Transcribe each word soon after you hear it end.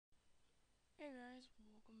guys,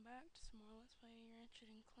 welcome back to some more Let's Play Ratchet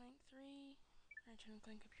and Clank 3. Ratchet and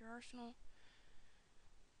Clank Up Your Arsenal.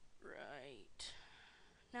 Right.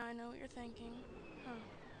 Now I know what you're thinking.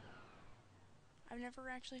 I've never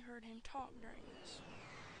actually heard him talk during this.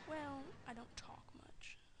 Well, I don't talk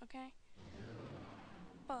much, okay?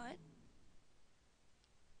 But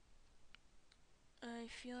I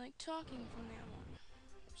feel like talking from now on.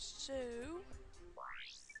 So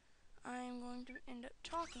I am going to end up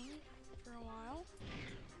talking for a while,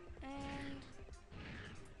 and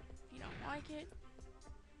if you don't like it,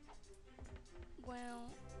 well,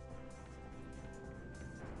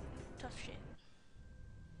 tough shit.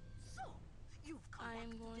 So, you've come I am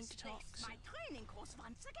back to going to displace talk. my training course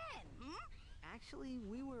once again, Actually,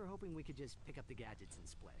 we were hoping we could just pick up the gadgets and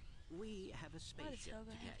split. We have a Why does spaceship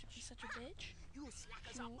Helga to have to be catch. such a bitch? You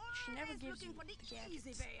slackers are She never always gives looking you for the the gadgets.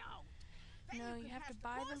 easy way out. When No, you you can have to pass the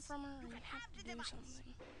buy them course, from her, or you you can have to the do device.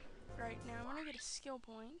 something. Right, now I'm gonna get a skill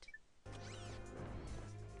point.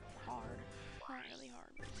 Hard. Not really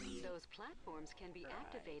hard, but it's easy. Those platforms can be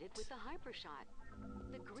activated with the hypershot.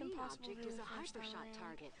 The green impossible to object do is a the first time hypershot around.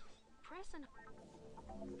 target. Press and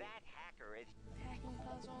That hacker is Hacking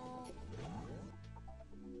puzzle.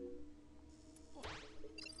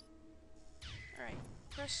 Alright,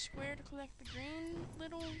 press square to collect the green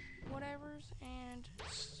little whatevers, and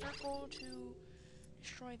circle to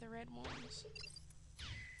destroy the red ones.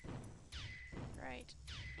 Right,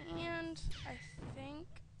 and I think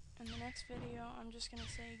in the next video I'm just gonna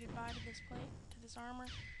say goodbye to this this armor,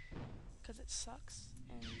 because it sucks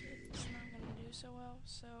and it's not gonna do so well.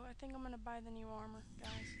 So I think I'm gonna buy the new armor,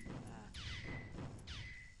 guys.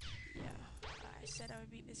 Yeah, I said I would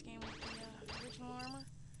beat this game with the original armor,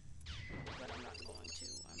 but I'm not going to.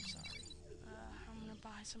 I'm sorry. I'm gonna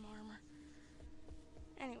buy some armor.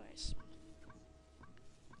 Anyways.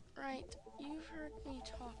 Right, you've heard me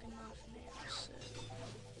talk enough now, so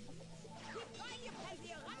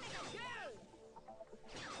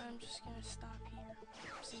I'm just gonna stop here.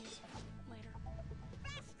 See you later.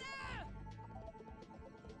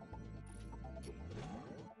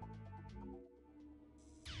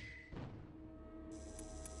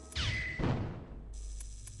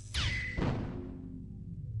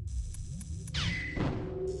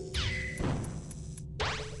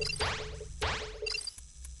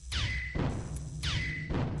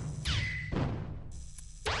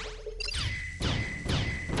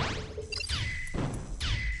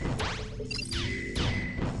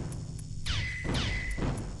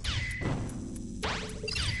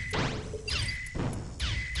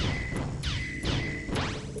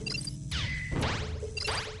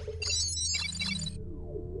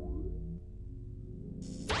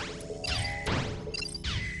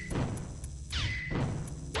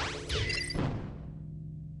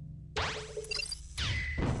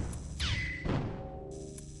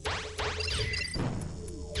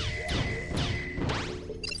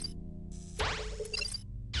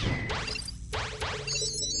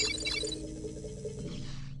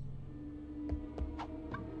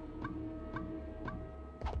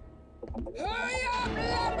 Hurry up,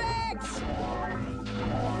 Lumbex!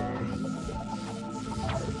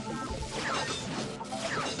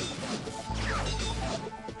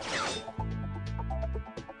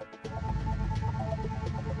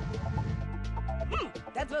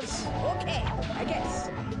 That was okay, I guess.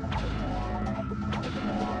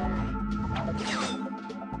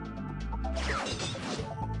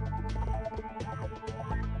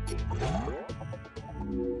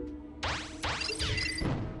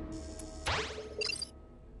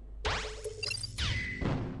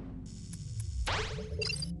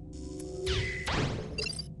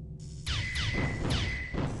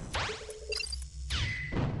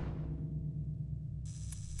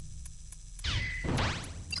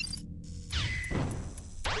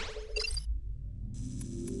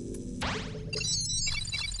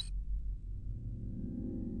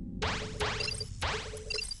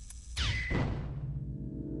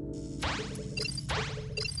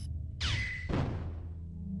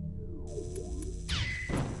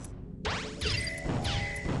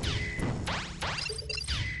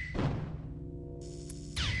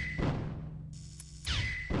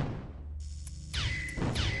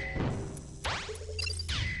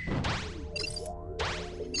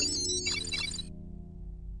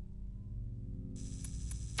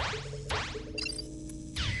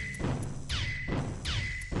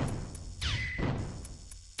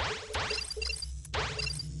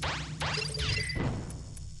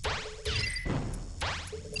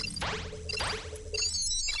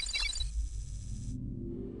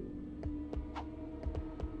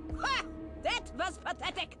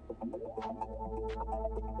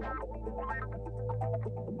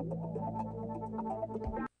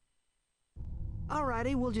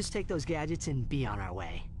 Alrighty, we'll just take those gadgets and be on our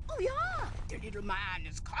way. Oh, yeah. The little man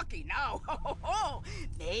is cocky now. Ho, ho, ho.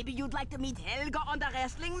 Maybe you'd like to meet Helga on the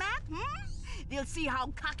wrestling mat, hmm? We'll see how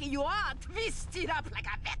cocky you are, twisted up like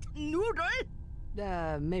a wet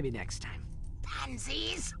noodle. Maybe next time.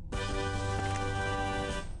 Pansies!